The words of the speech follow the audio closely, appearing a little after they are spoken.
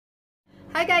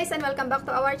Hi guys, and welcome back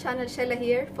to our channel. Sheila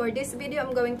here. For this video,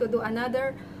 I'm going to do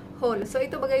another haul. So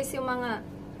ito ba guys yung mga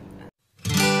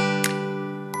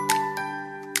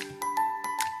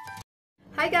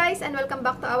Hi guys, and welcome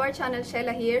back to our channel.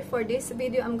 Sheila here. For this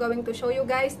video, I'm going to show you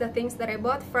guys the things that I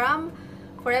bought from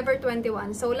Forever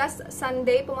 21. So last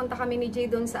Sunday, pumunta kami ni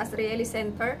Jay dun sa Azrieli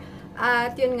Center.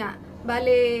 At yun nga,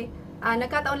 bale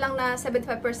nagkataon lang na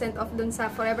 75% off dun sa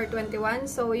Forever 21.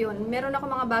 So yun, meron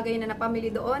ako mga bagay na napamili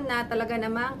doon na talaga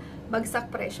namang bagsak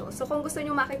presyo. So kung gusto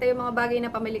nyo makita yung mga bagay na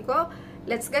pamili ko,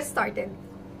 let's get started.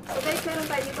 So guys, meron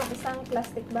tayo dito isang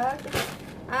plastic bag.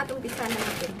 At umpisa na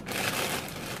natin.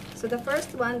 So the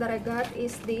first one that I got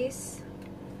is this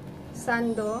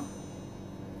sando.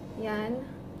 Yan.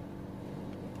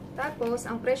 Tapos,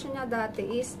 ang presyo niya dati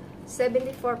is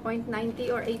 74.90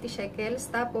 or 80 shekels.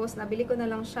 Tapos, nabili ko na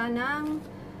lang siya ng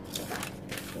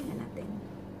tingnan natin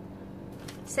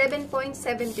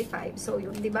 7.75. So,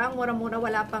 yun. Diba? Mura-mura,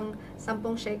 wala pang 10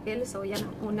 shekels. So, yan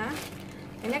ang una.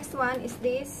 The next one is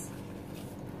this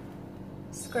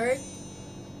skirt.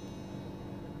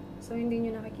 So, hindi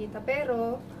nyo nakikita.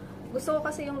 Pero, gusto ko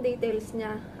kasi yung details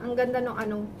niya. Ang ganda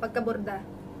ng pagkaborda.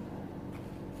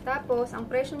 Tapos, ang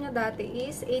presyo niya dati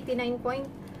is 89.90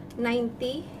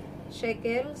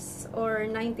 shekels or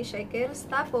 90 shekels.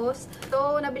 Tapos,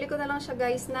 so, nabili ko na lang siya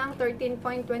guys ng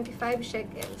 13.25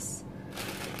 shekels.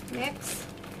 Next,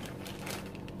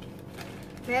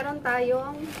 meron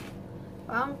tayong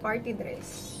pang party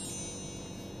dress.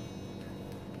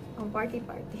 Pang party.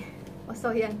 O,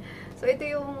 so, yan. So, ito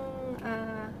yung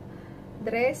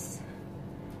dress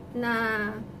na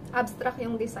abstract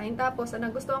yung design. Tapos, ang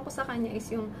nagustuhan ko sa kanya is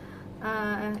yung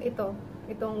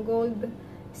itong gold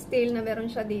steel na meron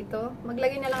siya dito.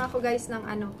 Maglagay na lang ako guys ng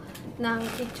ng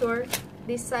picture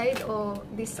this side o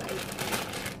this side.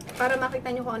 Para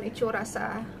makita nyo kung ano itsura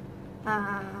sa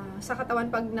katawan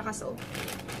pag nakasuot.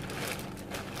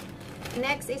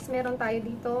 Next is meron tayo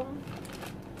dito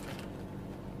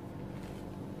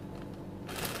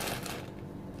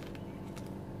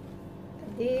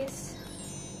this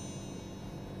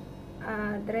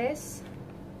dress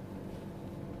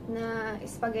na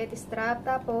spaghetti strap.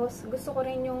 Tapos, gusto ko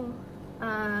rin yung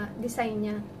design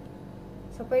niya.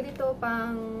 So, pwede ito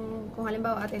pang, kung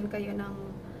halimbawa attend kayo ng,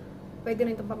 pwede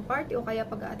rin ito pang party o kaya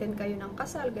pag-attend kayo ng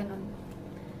kasal, ganun.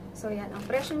 So, yan. Ang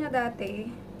presyo niya dati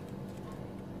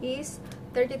is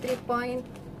 54.50.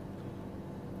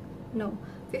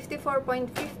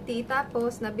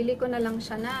 Tapos, nabili ko na lang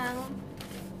siya ng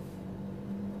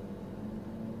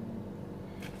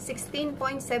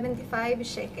 16.75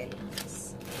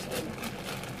 shekels.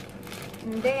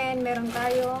 And then, meron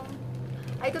tayong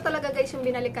ito talaga guys yung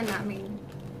binalikan namin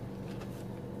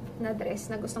na dress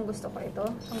na gustong-gusto ko ito.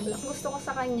 Ang gusto ko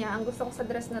sa kanya, ang gusto ko sa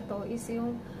dress na to is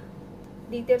yung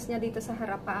details niya dito sa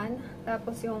harapan.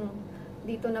 Tapos yung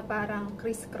dito na parang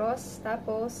criss-cross.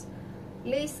 Tapos,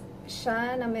 lace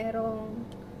siya na merong,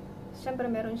 syempre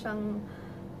meron siyang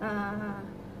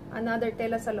another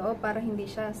tela sa loob para hindi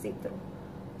siya see-through.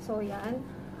 So, yan.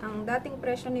 Ang dating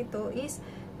presyo nito is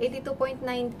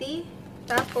 82.90.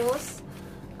 Tapos,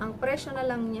 ang presyo na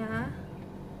lang niya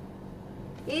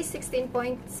is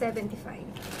 16.75.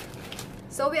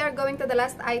 So, we are going to the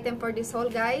last item for this haul,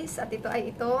 guys. At ito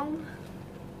ay itong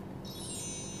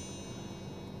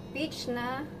peach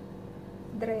na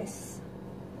dress.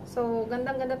 So,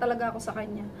 gandang-ganda talaga ako sa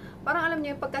kanya. Parang alam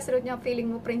niyo, yung pagkasunod niya,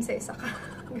 feeling mo prinsesa ka.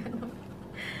 Ganon.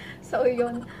 So,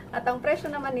 yun. At ang presyo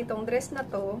naman nitong dress na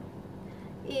to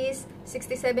is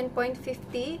 67.50.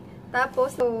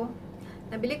 Tapos, so,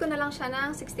 nabili ko na lang siya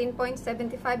ng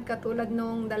 16.75 katulad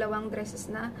nung dalawang dresses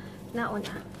na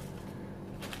nauna.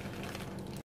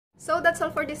 So, that's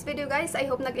all for this video guys. I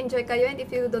hope nag-enjoy kayo, and if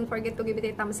you don't forget to give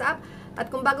it a thumbs up. At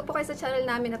kung bago po kayo sa channel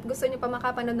namin at gusto nyo pa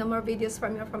makapanood na more videos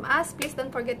from us, please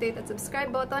don't forget to hit that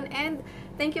subscribe button, and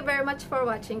thank you very much for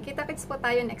watching. Kita-kits po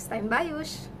tayo next time. Bye,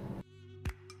 Yush!